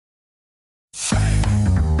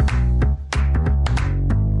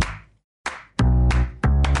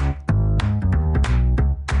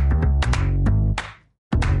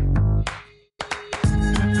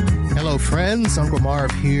friends. Uncle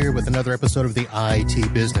Marv here with another episode of the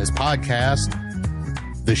IT Business Podcast,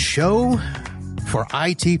 the show for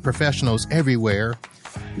IT professionals everywhere.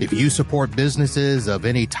 If you support businesses of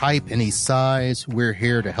any type, any size, we're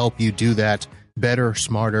here to help you do that better,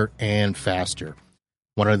 smarter, and faster.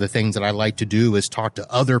 One of the things that I like to do is talk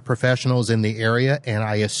to other professionals in the area, and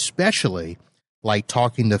I especially like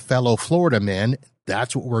talking to fellow Florida men.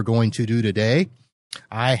 That's what we're going to do today.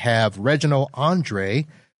 I have Reginald Andre,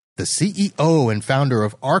 the CEO and founder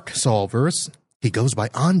of ArcSolvers. He goes by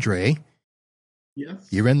Andre. Yes.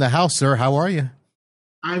 You're in the house, sir. How are you?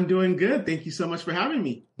 I'm doing good. Thank you so much for having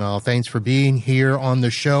me. Well, thanks for being here on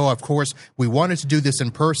the show. Of course, we wanted to do this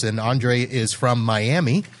in person. Andre is from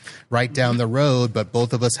Miami, right down the road, but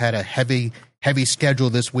both of us had a heavy schedule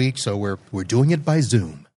this week, so we're doing it by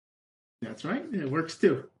Zoom. That's right. It works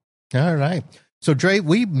too. All right. So, Dre,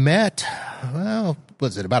 we met, well,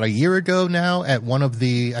 was it about a year ago now at one of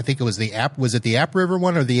the, I think it was the app, was it the App River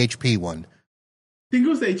one or the HP one? I think it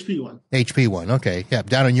was the HP one. HP one. Okay. Yeah.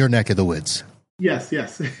 Down in your neck of the woods. Yes. Yeah.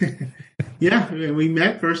 We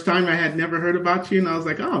met first time. I had never heard about you, and I was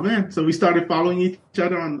like, oh, man. So we started following each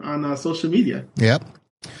other on social media. Yep.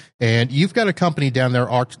 And you've got a company down there,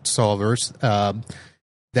 ArcSolvers,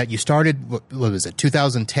 that you started, what was it,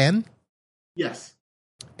 2010? Yes.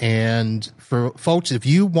 And for folks, if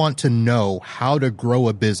you want to know how to grow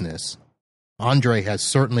a business, Andre has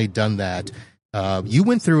certainly done that. You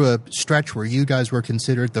went through a stretch where you guys were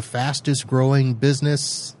considered the fastest growing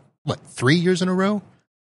business, 3 years in a row?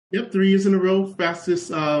 Yep, 3 years in a row, fastest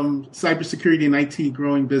cybersecurity and IT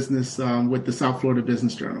growing business with the South Florida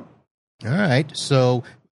Business Journal. All right. So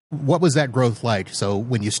what was that growth like? So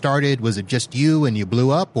when you started, was it just you and you blew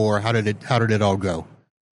up, or how did it all go?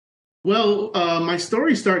 Well, my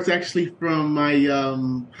story starts actually from my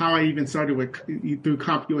how I even started through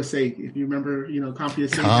CompUSA. If you remember,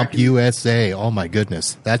 CompUSA. CompUSA. Oh my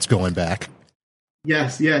goodness, that's going back.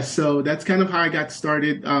 Yes. So that's kind of how I got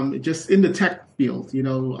started, just in the tech field.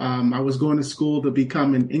 I was going to school to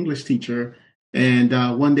become an English teacher, and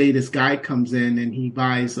one day this guy comes in and he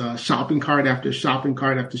buys shopping cart after shopping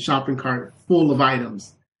cart after shopping cart full of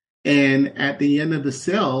items, and at the end of the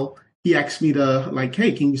sale, he asked me to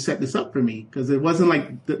hey, can you set this up for me? Because it wasn't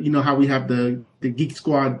like, how we have the Geek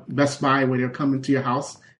Squad Best Buy where they're coming to your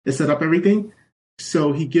house to set up everything.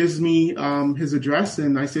 So he gives me his address,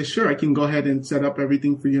 and I said, sure, I can go ahead and set up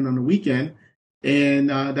everything for you on the weekend. And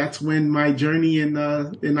that's when my journey in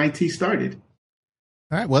IT started.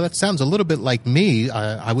 All right. Well, that sounds a little bit like me.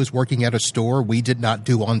 I was working at a store. We did not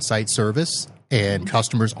do on-site service, and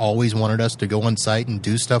customers always wanted us to go on-site and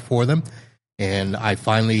do stuff for them. And I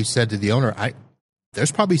finally said to the owner,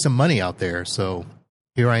 there's probably some money out there. So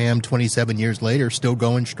here I am 27 years later, still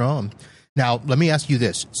going strong. Now, let me ask you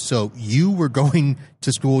this. So you were going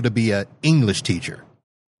to school to be an English teacher?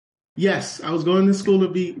 Yes, I was going to school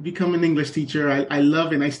to become an English teacher. I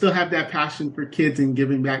love it. And I still have that passion for kids and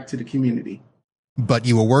giving back to the community. But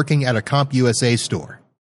you were working at a CompUSA store?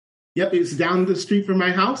 Yep, it's down the street from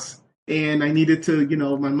my house. And I needed to,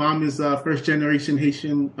 my mom is first generation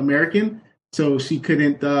Haitian American. So she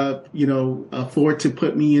couldn't, afford to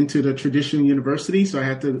put me into the traditional university. So I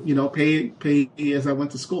had to, pay as I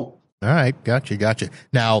went to school. All right. Gotcha.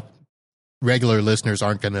 Now, regular listeners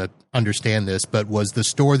aren't going to understand this, but was the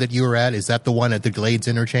store that you were at, is that the one at the Glades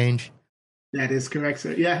Interchange? That is correct,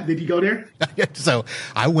 sir. Yeah. Did you go there? So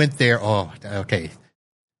I went there. Oh, okay.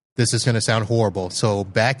 This is going to sound horrible. So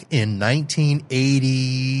back in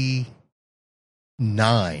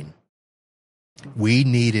 1989,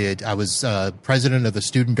 I was president of the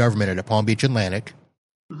student government at Palm Beach Atlantic,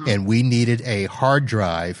 and we needed a hard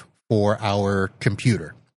drive for our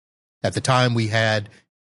computer. At the time, we had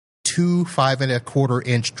 2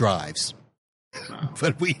 5.25-inch drives. Wow.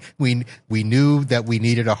 But we knew that we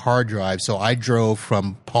needed a hard drive, so I drove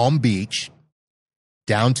from Palm Beach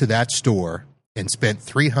down to that store and spent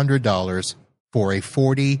 $300 for a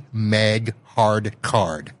 40-meg hard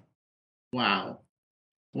card. Wow.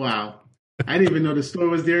 I didn't even know the store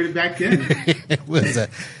was there back then. It was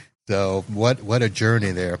so what a journey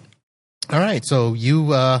there. All right, so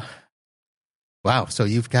you so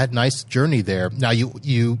you've got a nice journey there. Now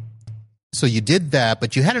you did that,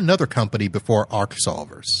 but you had another company before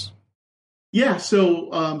ArcSolvers. Yeah, so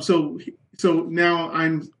now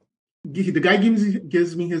the guy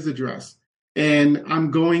gives me his address, and I'm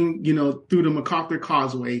going, through the MacArthur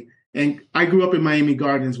Causeway. And I grew up in Miami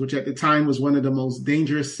Gardens, which at the time was one of the most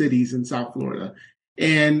dangerous cities in South Florida.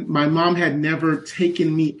 And my mom had never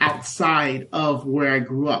taken me outside of where I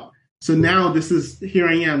grew up. So now here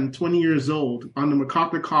I am, 20 years old on the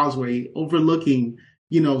MacArthur Causeway, overlooking,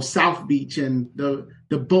 South Beach and the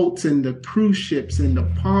the boats and the cruise ships and the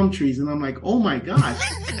palm trees. And I'm like, oh my gosh,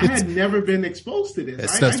 I had never been exposed to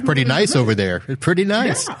this. That's pretty nice over there. It's pretty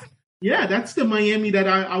nice. Yeah, that's the Miami that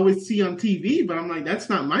I would see on TV, but I'm like, that's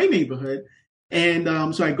not my neighborhood.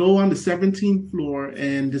 And so I go on the 17th floor,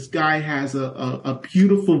 and this guy has a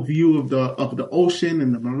beautiful view of the ocean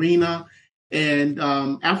and the marina. And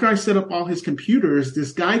after I set up all his computers,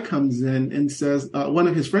 this guy comes in and says, one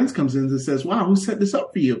of his friends comes in and says, wow, who set this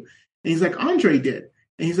up for you? And he's like, Andre did.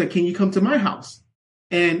 And he's like, can you come to my house?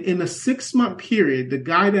 And in a 6-month period, the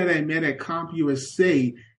guy that I met at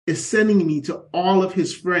CompUSA is sending me to all of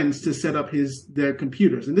his friends to set up their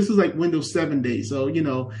computers. And this is like Windows 7 days.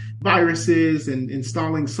 So, viruses and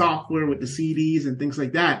installing software with the CDs and things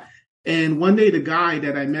like that. And one day, the guy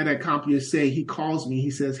that I met at CompUSA, he calls me.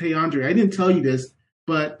 He says, hey, Andre, I didn't tell you this,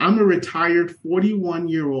 but I'm a retired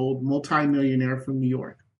 41-year-old multimillionaire from New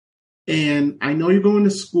York. And I know you're going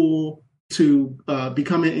to school to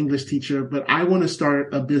become an English teacher, but I want to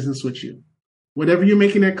start a business with you. Whatever you're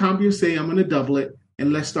making at CompUSA, I'm going to double it,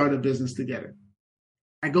 and let's start a business together.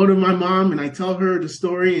 I go to my mom and I tell her the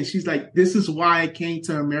story, and she's like, this is why I came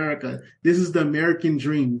to America. This is the American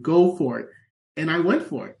dream. Go for it. And I went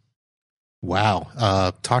for it.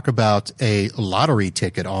 Wow. Talk about a lottery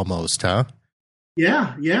ticket almost, huh?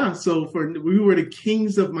 Yeah. So we were the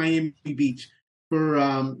kings of Miami Beach. For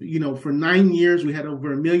 9 years, we had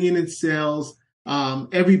over $1 million in sales.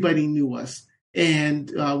 Everybody knew us,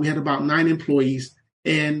 and we had about 9 employees.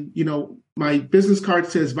 And my business card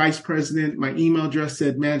says vice president. My email address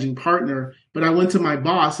said managing partner. But I went to my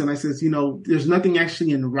boss and I says, there's nothing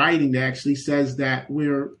actually in writing that actually says that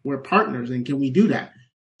we're partners, and can we do that?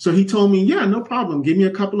 So he told me, yeah, no problem. Give me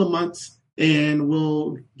a couple of months and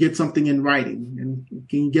we'll get something in writing. And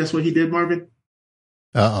can you guess what he did, Marvin?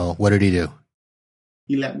 Uh-oh. What did he do?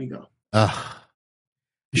 He let me go.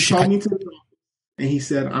 He called me to the office and he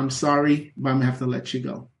said, I'm sorry, but I'm going to have to let you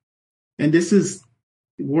go. And this is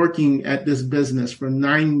working at this business for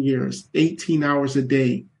 9 years, 18 hours a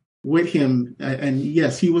day with him. And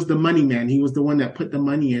yes, he was the money man. He was the one that put the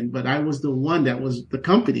money in, but I was the one that was the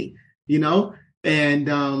company,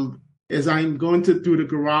 And as I'm going through the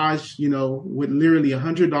garage, with literally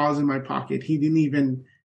 $100 in my pocket, he didn't even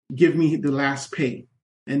give me the last pay.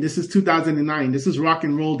 And this is 2009. This is rock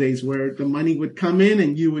and roll days where the money would come in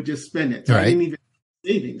and you would just spend it. So right. I didn't even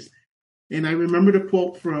have savings. And I remember the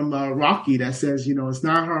quote from Rocky that says, it's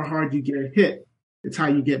not how hard you get hit, it's how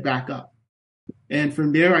you get back up. And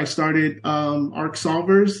from there, I started Arc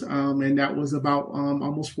Solvers, and that was about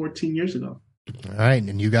almost 14 years ago. All right.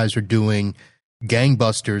 And you guys are doing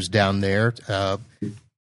gangbusters down there.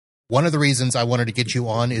 One of the reasons I wanted to get you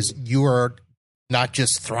on is you are not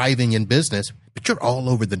just thriving in business, but you're all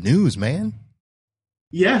over the news, man.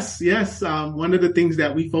 Yes. One of the things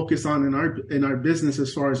that we focus on in our business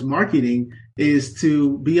as far as marketing is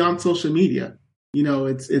to be on social media.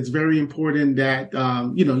 It's very important that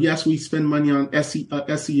yes, we spend money on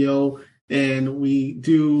SEO and we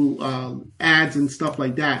do ads and stuff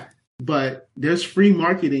like that, but there's free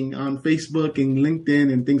marketing on Facebook and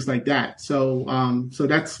LinkedIn and things like that. So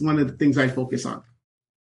that's one of the things I focus on.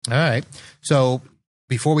 All right. So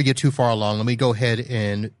before we get too far along, let me go ahead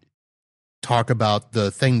and talk about the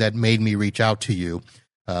thing that made me reach out to you.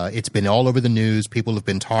 It's been all over the news. People have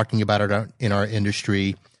been talking about it in our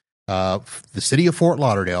industry. The city of Fort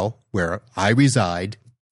Lauderdale, where I reside,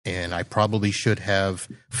 and I probably should have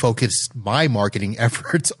focused my marketing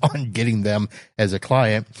efforts on getting them as a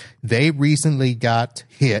client. They recently got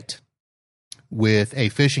hit with a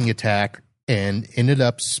phishing attack and ended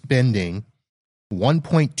up spending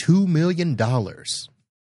 $1.2 million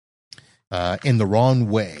in the wrong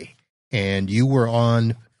way. And you were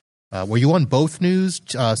on, were you on both news,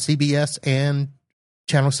 CBS and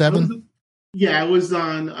Channel 7? Yeah, I was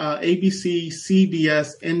on ABC,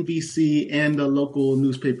 CBS, NBC, and the local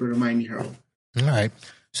newspaper, the Miami Herald. All right.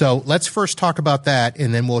 So let's first talk about that,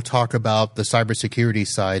 and then we'll talk about the cybersecurity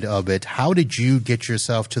side of it. How did you get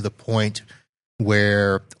yourself to the point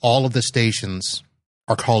where all of the stations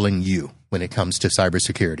are calling you when it comes to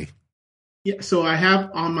cybersecurity? Yeah, so I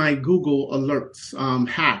have on my Google alerts,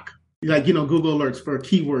 hack, Google alerts for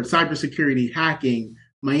keywords, cybersecurity, hacking,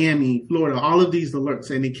 Miami, Florida, all of these alerts.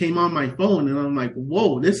 And it came on my phone and I'm like,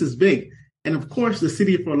 whoa, this is big. And of course, the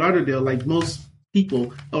city of Fort Lauderdale, like most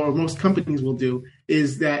people or most companies will do,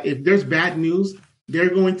 is that if there's bad news, they're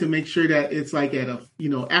going to make sure that it's like at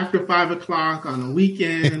after 5 o'clock on a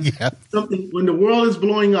weekend, something when the world is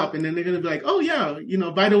blowing up. And then they're going to be like, oh yeah,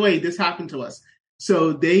 by the way, this happened to us.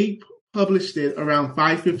 So they published it around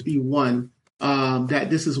 5:51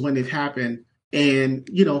 that this is when it happened. And,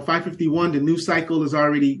 5:51, the news cycle is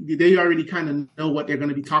they already kind of know what they're going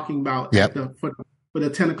to be talking about Yep. for the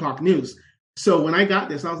 10 o'clock news. So when I got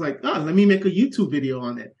this, I was like, oh, let me make a YouTube video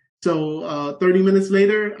on it. So 30 minutes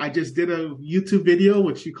later, I just did a YouTube video,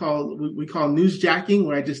 which we call newsjacking,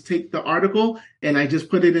 where I just take the article and I just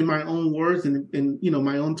put it in my own words and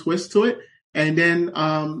my own twist to it. And then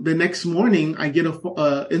the next morning, I get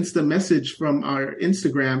a instant message from our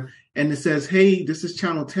Instagram, and it says, "Hey, this is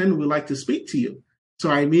Channel 10. We'd like to speak to you." So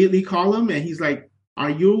I immediately call him, and he's like, "Are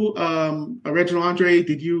you Reginald Andre?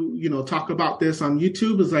 Did you talk about this on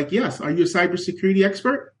YouTube?" It's like, "Yes." "Are you a cybersecurity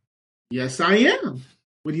expert?" "Yes, I am."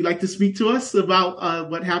 "Would you like to speak to us about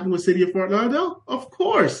what happened with City of Fort Lauderdale?" "Of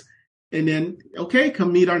course." And then, okay,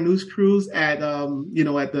 come meet our news crews at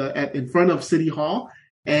in front of City Hall.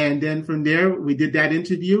 And then from there, we did that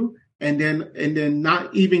interview. And then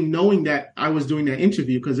not even knowing that I was doing that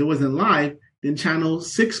interview because it wasn't live, then Channel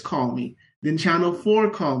 6 called me. Then Channel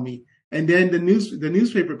 4 called me. And then the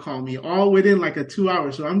newspaper called me, all within like a 2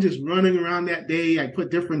 hours. So I'm just running around that day. I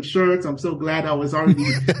put different shirts. I'm so glad I was already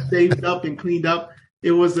saved up and cleaned up.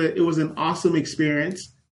 It was an awesome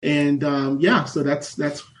experience. And so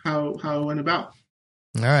that's how it went about.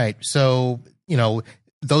 All right. So,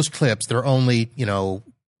 those clips, they're only,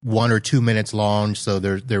 1 or 2 minutes long. So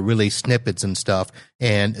they're really snippets and stuff.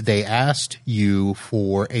 And they asked you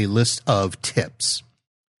for a list of tips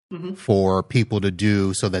for people to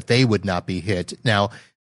do so that they would not be hit. Now,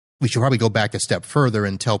 we should probably go back a step further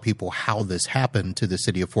and tell people how this happened to the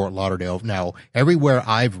city of Fort Lauderdale. Now, everywhere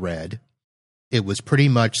I've read, it was pretty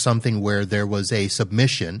much something where there was a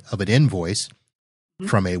submission of an invoice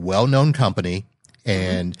from a well-known company.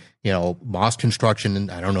 And, Moss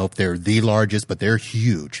Construction, I don't know if they're the largest, but they're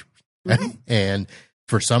huge. And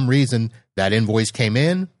for some reason, that invoice came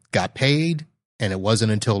in, got paid, and it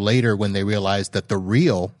wasn't until later when they realized that the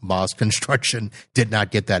real Moss Construction did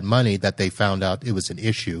not get that money that they found out it was an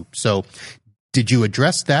issue. So did you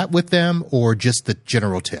address that with them or just the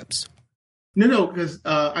general tips? No, because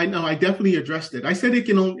I definitely addressed it. I said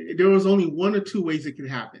there was only 1 or 2 ways it could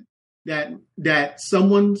happen. That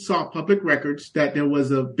someone saw public records that there was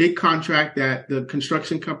a big contract that the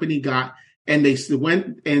construction company got, and they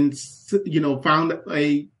went and found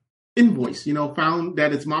a invoice, found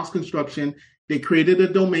that it's Moss Construction. They created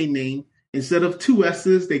a domain name. Instead of 2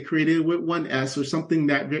 S's, they created it with 1 S or something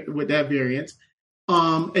with that variance.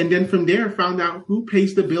 And then from there, found out who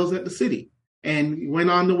pays the bills at the city, and went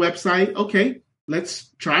on the website. Okay, let's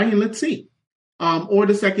try and let's see. Or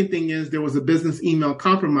the second thing is there was a business email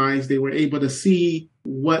compromise. They were able to see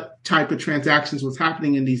what type of transactions was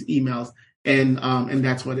happening in these emails, and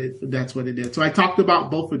that's what it did. So I talked about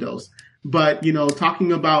both of those, but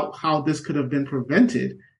talking about how this could have been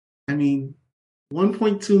prevented. I mean,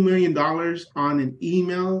 $1.2 million on an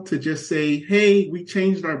email to just say, "Hey, we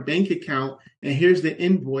changed our bank account, and here's the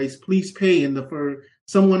invoice. Please pay." And for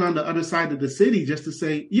someone on the other side of the city just to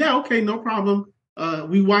say, "Yeah, okay, no problem.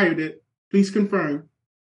 We wired it. Please confirm."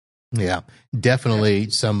 Yeah, definitely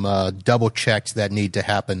some double checks that need to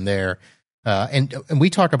happen there. And we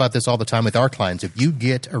talk about this all the time with our clients. If you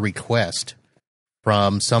get a request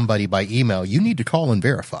from somebody by email, you need to call and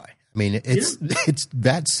verify. I mean, it's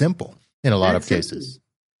that simple in a lot of cases.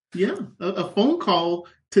 Yeah, a phone call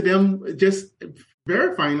to them just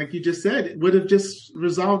verifying, like you just said, it would have just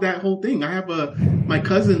resolved that whole thing. I have my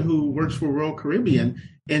cousin who works for Royal Caribbean,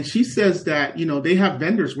 and she says that, they have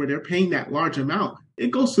vendors where they're paying that large amount.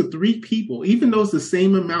 It goes to 3 people. Even though it's the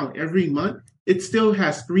same amount every month, it still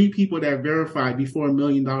has 3 people that verify before $1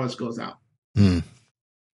 million goes out.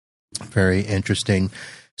 Very interesting.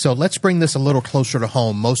 So let's bring this a little closer to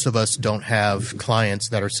home. Most of us don't have clients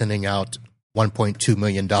that are sending out $1.2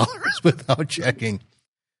 million without checking.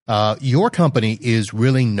 Your company is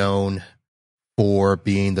really known for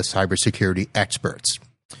being the cybersecurity experts.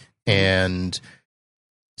 And,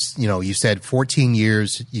 you said 14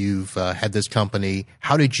 years you've had this company.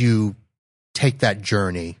 How did you take that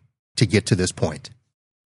journey to get to this point?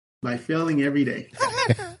 By failing every day.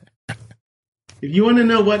 If you want to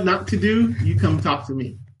know what not to do, you come talk to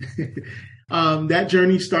me. That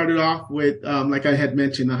journey started off with, like I had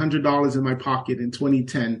mentioned, $100 in my pocket in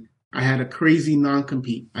 2010. I had a crazy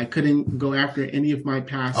non-compete. I couldn't go after any of my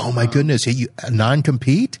past. Oh, my goodness. A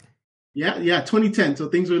non-compete? Yeah, 2010. So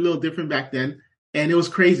things were a little different back then. And it was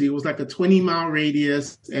crazy. It was like a 20-mile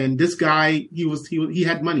radius. And this guy, he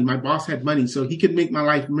had money. My boss had money. So he could make my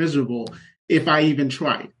life miserable if I even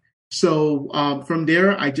tried. So from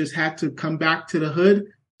there, I just had to come back to the hood,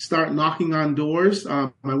 start knocking on doors. I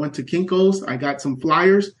went to Kinko's. I got some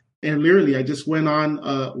flyers. And literally, I just went on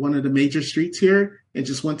one of the major streets here and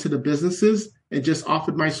just went to the businesses and just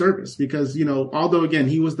offered my service because, although again,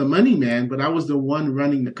 he was the money man, but I was the one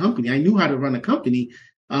running the company. I knew how to run a company.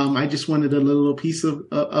 I just wanted a little piece of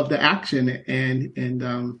the action, and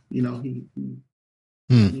he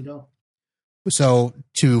let me go. So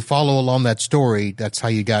to follow along that story, that's how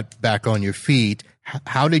you got back on your feet.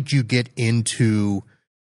 How did you get into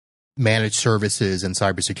managed services and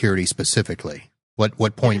cybersecurity specifically?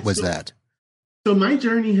 What point was that? So my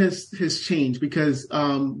journey has changed because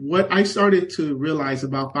what I started to realize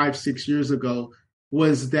about 5-6 years ago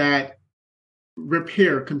was that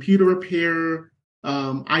computer repair,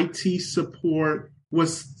 IT support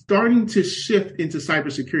was starting to shift into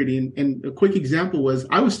cybersecurity. And a quick example was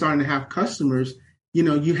I was starting to have customers,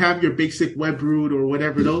 you have your basic web root or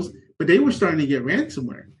whatever those, but they were starting to get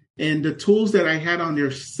ransomware. And the tools that I had on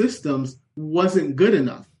their systems wasn't good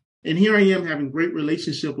enough. And here I am having great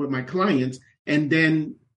relationship with my clients. And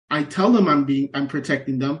then I tell them I'm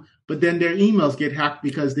protecting them, but then their emails get hacked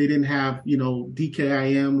because they didn't have,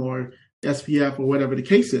 DKIM or SPF or whatever the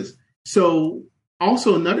case is. So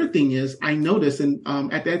also another thing is I noticed, and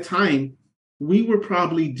at that time, we were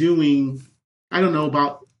probably doing,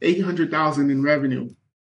 about 800,000 in revenue.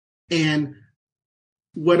 And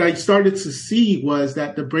what I started to see was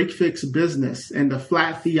that the break fix business and the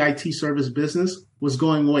flat fee IT service business was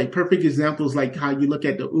going away. Perfect examples like how you look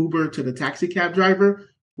at the Uber to the taxi cab driver,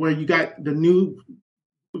 where you got the new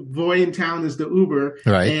boy in town is the Uber,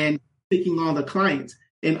 right, and taking all the clients.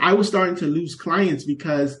 And I was starting to lose clients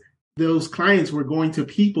because those clients were going to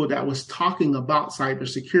people that was talking about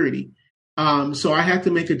cybersecurity. So I had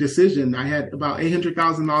to make a decision. I had about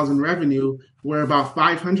 $800,000 in revenue, where about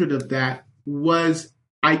 500 of that was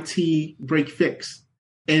IT break fix.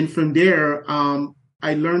 And from there,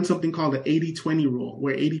 I learned something called the 80-20 rule,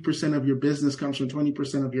 where 80% of your business comes from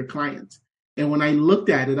 20% of your clients. And when I looked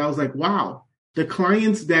at it, I was like, wow, the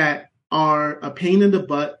clients that are a pain in the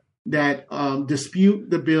butt, that dispute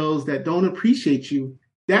the bills, that don't appreciate you,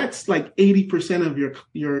 that's like 80% of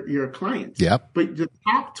your clients. Yep. But the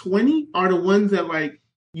top 20 are the ones that like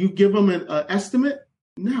you give them an estimate.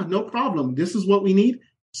 No problem. This is what we need.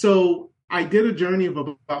 So I did a journey of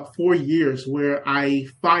about 4 years where I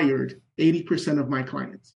fired 80% of my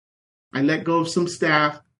clients. I let go of some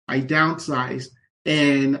staff. I downsized,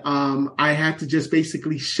 and I had to just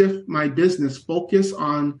basically shift my business, focus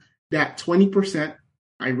on that 20%.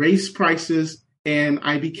 I raised prices, and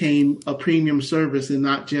I became a premium service and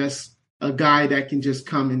not just a guy that can just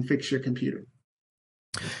come and fix your computer.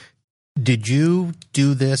 Did you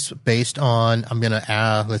do this based on,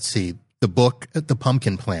 the book, The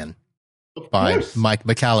Pumpkin Plan by Mike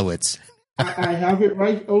Michalowicz? I have it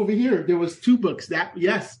right over here. There was 2 books.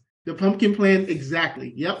 The Pumpkin Plan,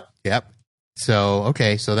 exactly. Yep. So,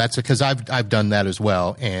 okay. So that's because I've done that as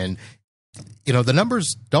well. And, the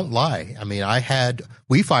numbers don't lie. I mean,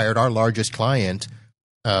 we fired our largest client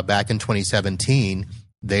back in 2017.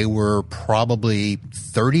 They were probably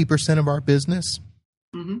 30% of our business,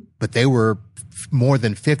 but they were more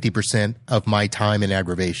than 50% of my time in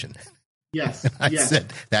aggravation. Yes. I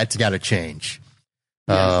said, that's got to change.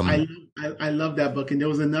 Yes, I love that book. And there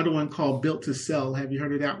was another one called Built to Sell. Have you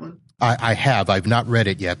heard of that one? I have. I've not read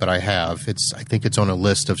it yet, but I have. I think it's on a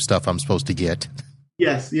list of stuff I'm supposed to get.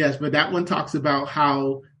 Yes. But that one talks about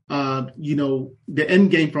how, the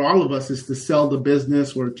end game for all of us is to sell the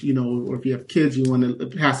business, or if you have kids, you want to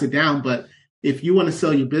pass it down. But if you want to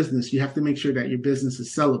sell your business, you have to make sure that your business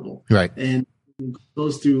is sellable. Right. And it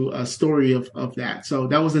goes through a story of that. So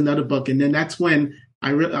that was another book. And then that's when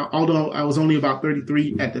although I was only about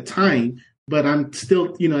 33 at the time, but I'm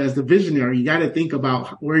still, as the visionary, you got to think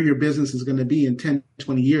about where your business is going to be in 10,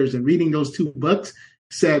 20 years. And reading those 2 books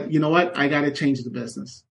said, you know what, I got to change the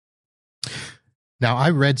business. Now, I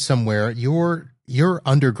read somewhere your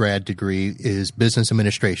undergrad degree is business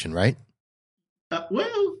administration, right?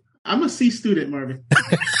 Well, I'm a C student, Marvin.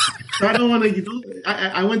 So I don't want to.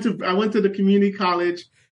 I went to the community college,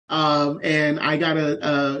 and I got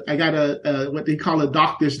a what they call a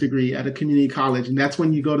doctor's degree at a community college, and that's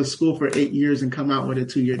when you go to school for 8 years and come out with a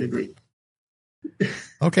 2-year degree.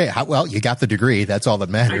 Okay, well, you got the degree. That's all that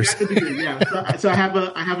matters. I got the degree, yeah. So I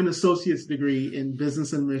have an associate's degree in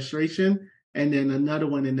business administration, and then another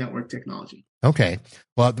one in network technology. Okay.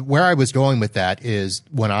 Well, where I was going with that is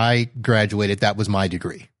when I graduated, that was my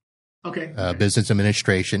degree. Okay. Business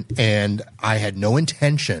administration. And I had no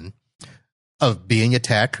intention of being a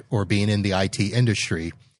tech or being in the IT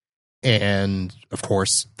industry. And of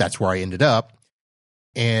course, that's where I ended up.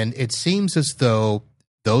 And it seems as though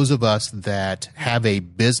those of us that have a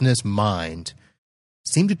business mind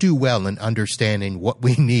seem to do well in understanding what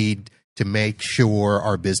we need to make sure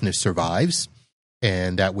our business survives.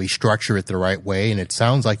 and that we structure it the right way. And it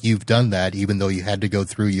sounds like you've done that, even though you had to go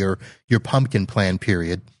through your pumpkin plan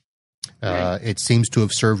period. Right. It seems to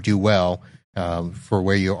have served you well for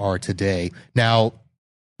where you are today. Now,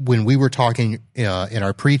 when we were talking in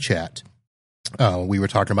our pre-chat, we were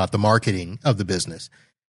talking about the marketing of the business.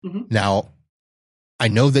 Mm-hmm. Now, I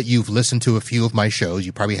know that you've listened to a few of my shows.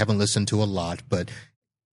 You probably haven't listened to a lot, but,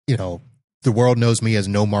 you know, the world knows me as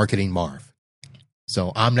No Marketing Marv.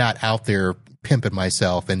 So I'm not out there pimping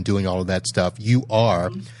myself and doing all of that stuff. You are.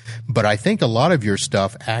 Mm-hmm. But I think a lot of your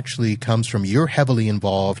stuff actually comes from you're heavily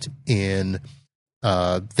involved in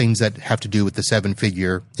things that have to do with the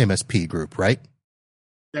 7-figure MSP group, right?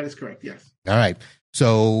 That is correct. Yes. All right.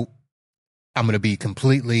 So I'm going to be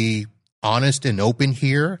completely honest and open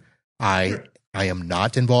here. Sure. I am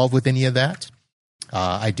not involved with any of that.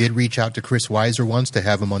 I did reach out to Chris Weiser once to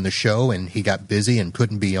have him on the show, and he got busy and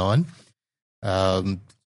couldn't be on.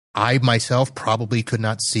 I myself probably could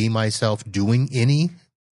not see myself doing any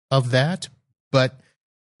of that, but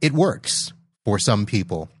it works for some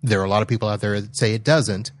people. There are a lot of people out there that say it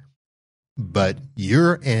doesn't, but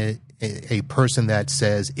you're a person that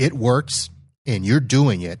says it works and you're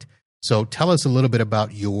doing it. So tell us a little bit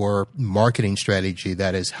about your marketing strategy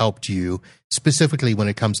that has helped you, specifically when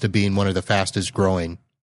it comes to being one of the fastest growing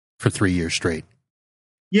for 3 years straight.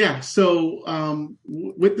 Yeah. So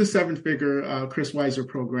with the 7-figure Chris Weiser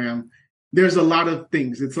program, there's a lot of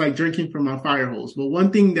things. It's like drinking from a fire hose. But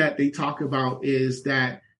one thing that they talk about is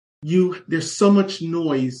that there's so much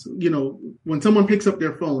noise. You know, when someone picks up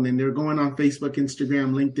their phone and they're going on Facebook,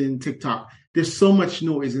 Instagram, LinkedIn, TikTok, there's so much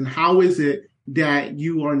noise. And how is it that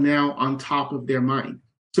you are now on top of their mind?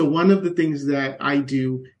 So one of the things that I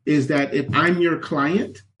do is that if I'm your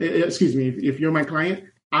client, if you're my client,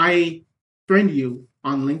 I friend you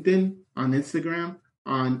on LinkedIn, on Instagram,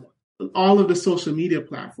 on all of the social media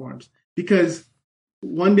platforms, because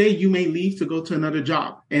one day you may leave to go to another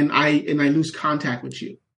job and I lose contact with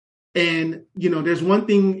you. And, you know, there's one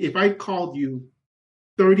thing, if I called you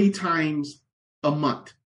 30 times a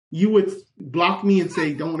month, you would block me and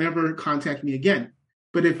say, don't ever contact me again.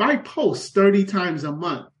 But if I post 30 times a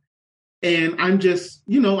month and I'm just,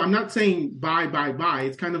 you know, I'm not saying bye.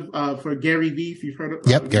 It's kind of for Gary Vee, if you've heard of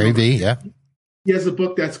Yep, Gary Vee, yeah. He has a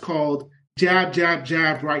book that's called Jab, Jab,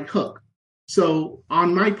 Jab, Right Hook. So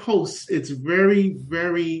on my posts, it's very,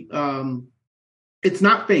 very, it's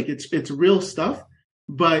not fake. It's real stuff,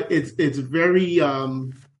 but it's very,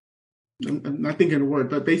 I'm not thinking of the word,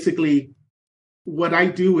 but basically what I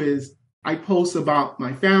do is I post about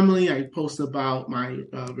my family. I post about my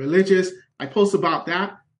religious. I post about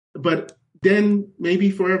that. But then maybe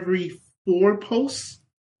for every 4 posts,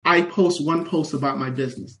 I post 1 post about my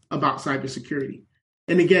business, about cybersecurity.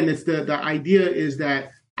 And again, it's the idea is that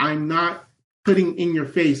I'm not putting in your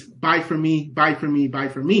face, buy from me, buy from me, buy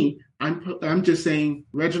from me. I'm just saying,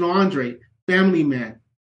 Reginald Andre, family man,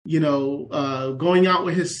 you know, going out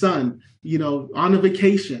with his son, you know, on a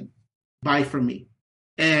vacation, buy from me.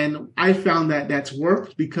 And I found that that's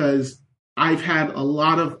worked because I've had a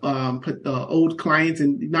lot of old clients,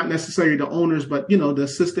 and not necessarily the owners, but, you know, the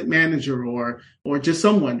assistant manager or just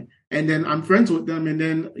someone. And then I'm friends with them. And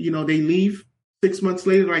then, you know, they leave 6 months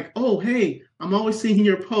later, like, oh, hey, I'm always seeing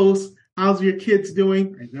your posts. How's your kids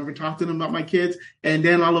doing? I never talked to them about my kids. And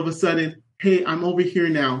then all of a sudden, hey, I'm over here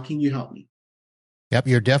now. Can you help me? Yep,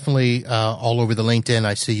 you're definitely all over the LinkedIn.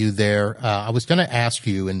 I see you there. I was going to ask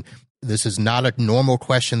you, and this is not a normal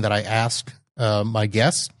question that I ask my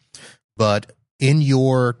guests, but in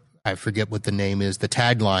your, I forget what the name is, the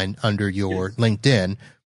tagline under your Yes. LinkedIn,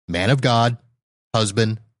 man of God,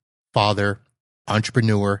 husband, father,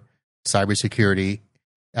 entrepreneur, cybersecurity,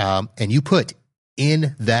 and you put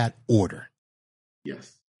in that order.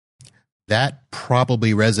 Yes. That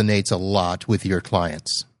probably resonates a lot with your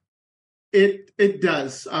clients. It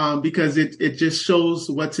does, because it just shows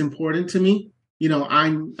what's important to me. You know,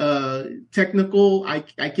 I'm technical.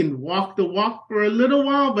 I can walk the walk for a little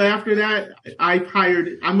while, but after that,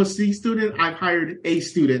 I'm a C student. I've hired A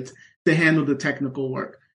students to handle the technical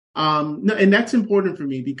work. No, and that's important for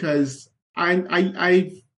me because my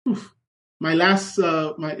last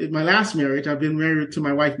marriage, I've been married to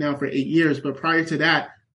my wife now for 8 years, but prior to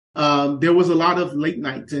that, there was a lot of late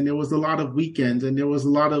nights and there was a lot of weekends and there was a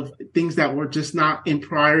lot of things that were just not in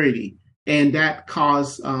priority. And that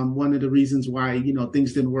caused one of the reasons why, you know,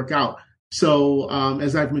 things didn't work out. So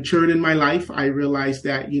as I've matured in my life, I realized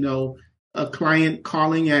that, you know, a client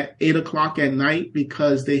calling at 8 o'clock at night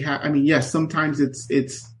because they have, I mean, yes, sometimes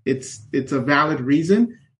it's a valid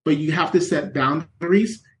reason, but you have to set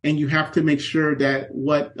boundaries. and you have to make sure that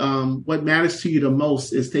what matters to you the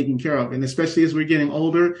most is taken care of. And especially as we're getting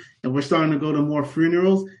older and we're starting to go to more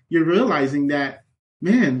funerals, you're realizing that,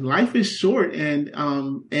 man, life is short, and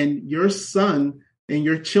your son and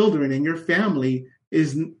your children and your family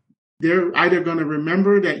they're either going to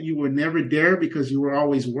remember that you were never there because you were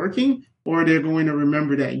always working, or they're going to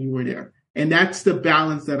remember that you were there. And that's the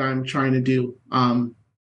balance that I'm trying to do. And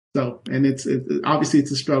it's obviously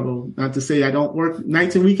it's a struggle. Not to say I don't work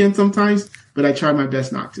nights and weekends sometimes, but I try my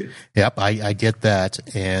best not to. Yep, I get that.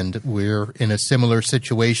 And we're in a similar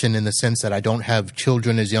situation in the sense that I don't have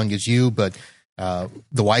children as young as you, but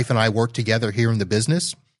the wife and I work together here in the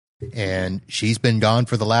business, and she's been gone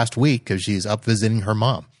for the last week because she's up visiting her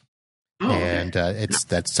mom. Oh, and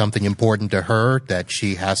that's something important to her, that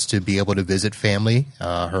she has to be able to visit family.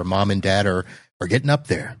 Her mom and dad are getting up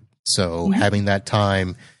there. So having that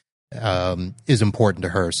time is important to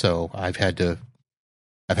her. So I've had to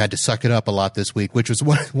suck it up a lot this week, which was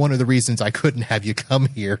one of the reasons I couldn't have you come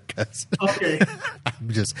here, because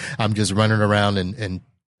I'm just running around and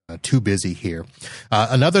too busy here.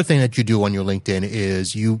 Another thing that you do on your LinkedIn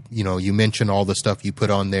is you mention all the stuff you put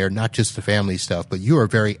on there, not just the family stuff, but you are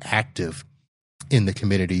very active in the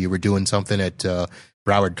community. You were doing something at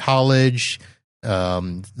Broward College.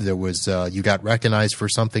 There was you got recognized for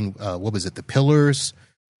something. What was it? The Pillars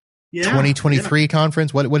 2023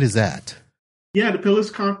 conference. What is that? Yeah, the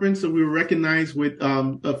Pillars Conference. So we were recognized with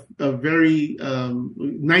a very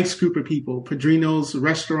nice group of people: Padrino's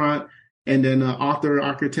Restaurant, and then author,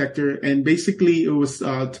 architecture. And basically it was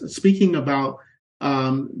speaking about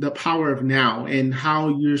the power of now and how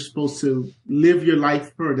you're supposed to live your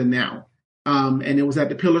life for the now. And it was at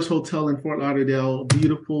the Pillars Hotel in Fort Lauderdale,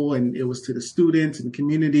 beautiful. And it was to the students and the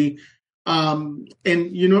community. And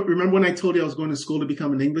remember when I told you I was going to school to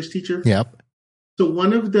become an English teacher? Yep. So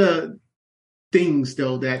one of the things,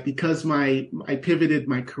 though, that because I pivoted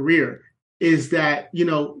my career is that,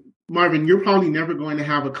 Marvin, you're probably never going to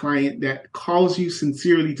have a client that calls you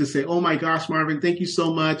sincerely to say, oh my gosh, Marvin, thank you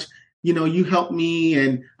so much. You helped me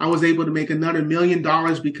and I was able to make another $1 million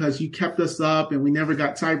because you kept us up and we never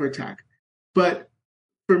got cyber attack. But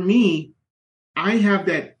for me, I have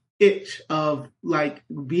that itch of like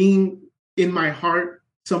being in my heart,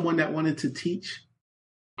 someone that wanted to teach.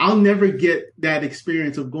 I'll never get that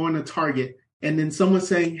experience of going to Target and then someone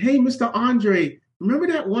saying, hey, Mr. Andre, remember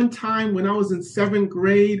that one time when I was in 7th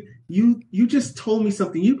grade, you just told me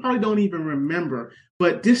something you probably don't even remember,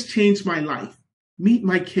 but this changed my life. Meet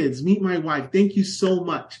my kids, meet my wife. Thank you so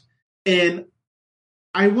much. And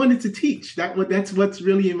I wanted to teach. That's what's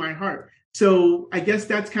really in my heart. So I guess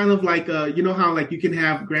that's kind of like, how like you can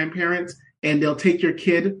have grandparents and they'll take your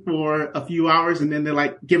kid for a few hours and then they're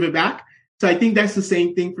like, give it back. So I think that's the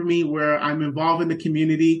same thing for me, where I'm involved in the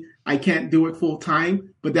community. I can't do it full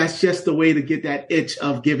time, but that's just the way to get that itch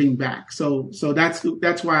of giving back. So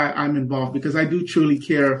that's why I'm involved, because I do truly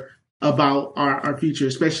care about our future,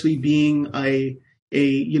 especially being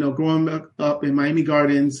growing up in Miami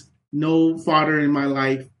Gardens, no father in my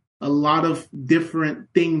life, a lot of different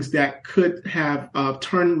things that could have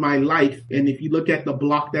turned my life. And if you look at the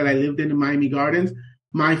block that I lived in Miami Gardens,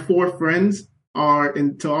 my 4 friends are,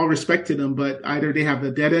 and to all respect to them, but either they have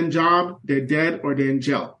a dead-end job, they're dead, or they're in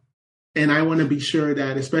jail. And I want to be sure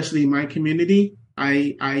that, especially in my community,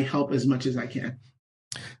 I help as much as I can.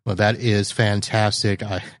 Well, that is fantastic.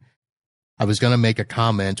 I was going to make a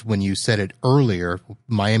comment when you said it earlier,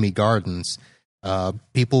 Miami Gardens.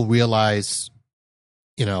 People realize,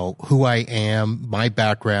 who I am, my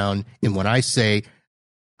background. And when I say,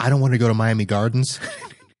 I don't want to go to Miami Gardens,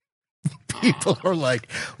 people are like,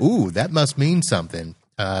 ooh, that must mean something.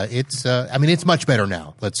 It's much better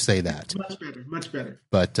now. Let's say that. Much better.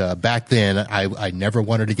 But back then, I never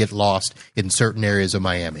wanted to get lost in certain areas of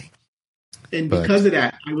Miami. And because of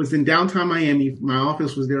that, I was in downtown Miami. My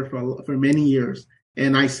office was there for many years.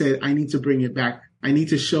 And I said, I need to bring it back. I need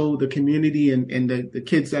to show the community and the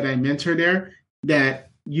kids that I mentor there that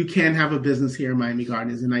you can have a business here in Miami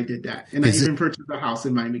Gardens. And I did that. And I even purchased a house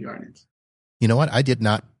in Miami Gardens. You know what? I did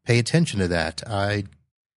not pay attention to that.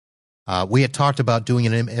 We had talked about doing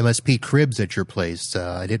an MSP cribs at your place.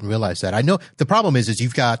 I didn't realize that. I know the problem is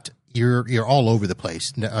you're all over the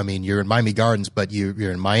place. I mean, you're in Miami Gardens, but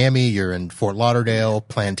you're in Miami, you're in Fort Lauderdale,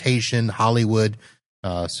 Plantation, Hollywood.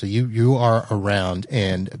 So you are around,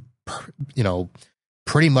 and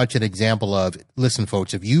pretty much an example of, listen,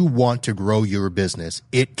 folks, if you want to grow your business,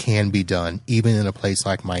 it can be done even in a place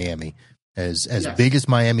like Miami. As big as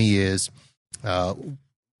Miami is,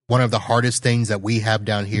 one of the hardest things that we have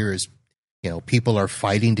down here is, people are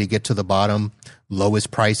fighting to get to the bottom, lowest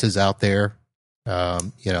prices out there.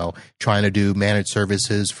 Trying to do managed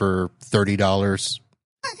services for $30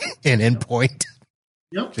 in endpoint.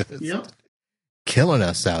 Yep. Yep. Killing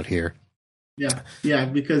us out here. Yeah,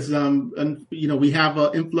 because we have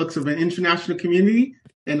an influx of an international community,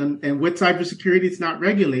 and with cybersecurity, it's not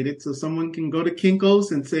regulated. So someone can go to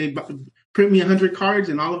Kinko's and say, "Print me 100 cards,"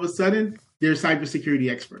 and all of a sudden, they're a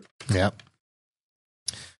cybersecurity expert. Yeah.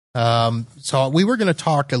 So we were going to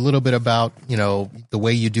talk a little bit about the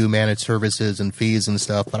way you do managed services and fees and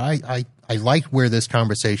stuff, but I like where this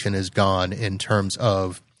conversation has gone in terms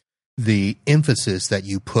of the emphasis that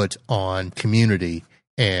you put on community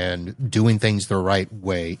and doing things the right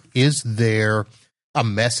way. Is there a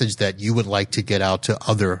message that you would like to get out to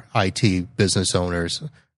other IT business owners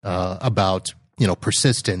about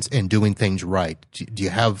persistence and doing things right? Do you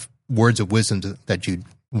have words of wisdom that you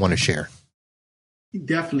want to share?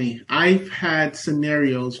 Definitely. I've had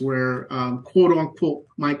scenarios where, quote unquote,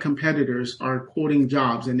 my competitors are quoting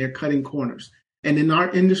jobs and they're cutting corners. And in our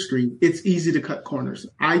industry, it's easy to cut corners.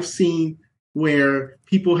 I've seen where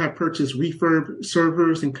people have purchased refurb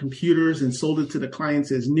servers and computers and sold it to the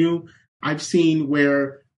clients as new. I've seen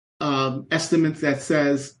where estimates that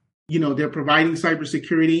says, they're providing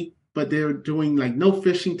cybersecurity, but they're doing like no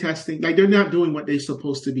phishing testing. Like they're not doing what they're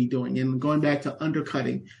supposed to be doing and going back to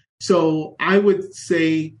undercutting. So I would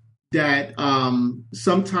say that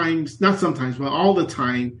sometimes, not sometimes, but all the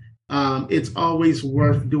time, it's always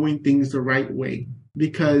worth doing things the right way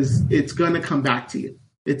because it's going to come back to you.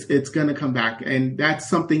 It's going to come back. And that's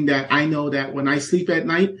something that I know that when I sleep at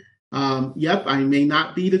night, I may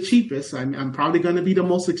not be the cheapest. I'm probably going to be the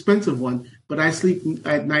most expensive one, but I sleep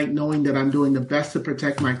at night knowing that I'm doing the best to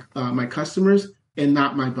protect my customers and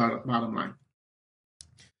not my bottom line.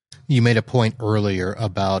 You made a point earlier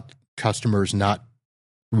about customers not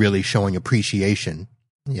really showing appreciation.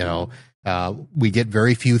 We get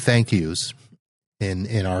very few thank yous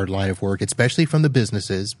in our line of work, especially from the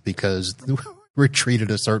businesses, because we're treated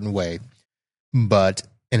a certain way. But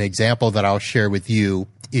an example that I'll share with you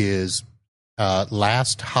is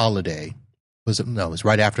last holiday. It was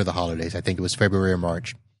right after the holidays. I think it was February or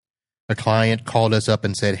March. A client called us up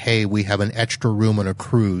and said, "Hey, we have an extra room on a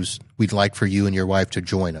cruise. We'd like for you and your wife to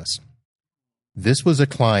join us." This was a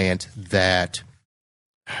client that,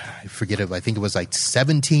 I forget it, I think it was like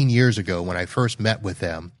 17 years ago when I first met with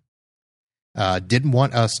them, didn't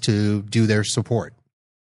want us to do their support.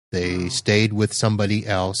 They stayed with somebody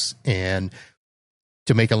else, and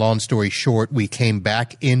to make a long story short, we came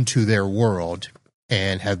back into their world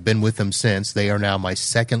and have been with them since. They are now my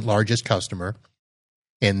second largest customer,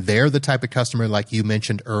 and they're the type of customer, like you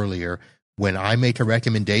mentioned earlier, when I make a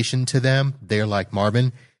recommendation to them, they're like,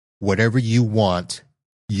 "Marvin, whatever you want,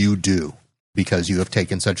 you do, because you have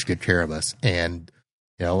taken such good care of us." And,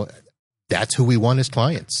 that's who we want as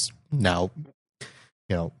clients. Now,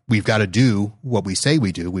 we've got to do what we say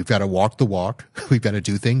we do. We've got to walk the walk. We've got to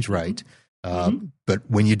do things right. But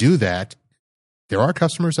when you do that, there are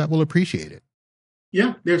customers that will appreciate it.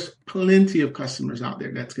 Yeah, there's plenty of customers out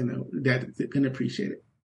there that can appreciate it.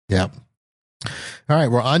 Yeah. All right.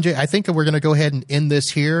 Well, Andre, I think we're going to go ahead and end this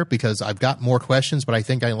here because I've got more questions, but I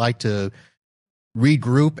think I'd like to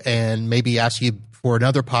regroup and maybe ask you for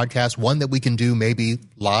another podcast, one that we can do maybe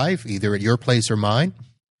live, either at your place or mine,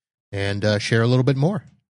 and share a little bit more.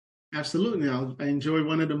 Absolutely. I enjoy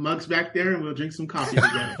one of the mugs back there, and we'll drink some coffee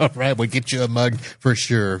together. All right. We'll get you a mug for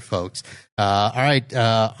sure, folks. All right.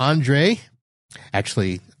 Andre,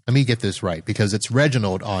 actually, let me get this right because it's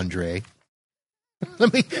Reginald Andre.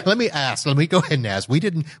 Let me ask. Let me go ahead and ask. We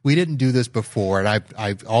didn't do this before, and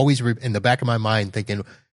I've always in the back of my mind thinking,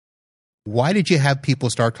 why did you have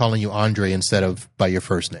people start calling you Andre instead of by your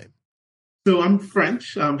first name? So I'm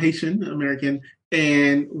French, Haitian American,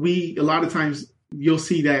 and a lot of times you'll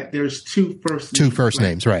see that there's two first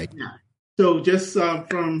names, right? Yeah. So just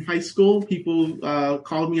from high school, people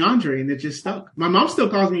called me Andre, and it just stuck. My mom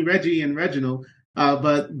still calls me Reggie and Reginald.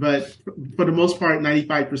 But for the most part,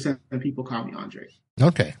 95% of people call me Andre.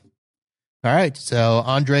 Okay. All right. So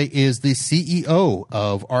Andre is the CEO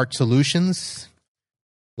of ARC Solutions,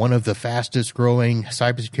 one of the fastest growing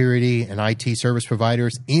cybersecurity and IT service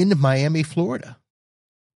providers in Miami, Florida.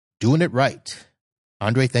 Doing it right.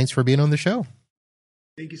 Andre, thanks for being on the show.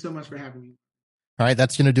 Thank you so much for having me. All right.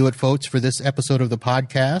 That's going to do it, folks, for this episode of the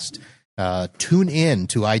podcast. Tune in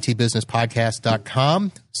to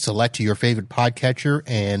itbusinesspodcast.com, select your favorite podcatcher,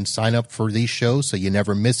 and sign up for these shows so you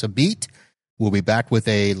never miss a beat. We'll be back with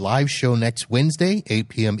a live show next Wednesday, 8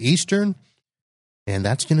 p.m. Eastern, and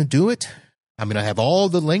that's going to do it. I'm going to have all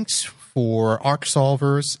the links for ARC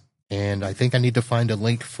Solvers, and I think I need to find a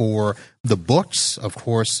link for the books, of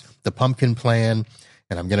course, The Pumpkin Plan,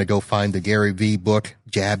 And I'm going to go find the Gary V book,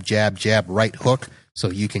 Jab, Jab, Jab, Right Hook,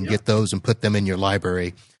 so you can get those and put them in your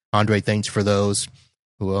library. Andre, thanks for those.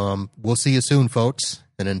 We'll see you soon, folks.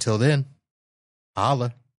 And until then,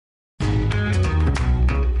 holla.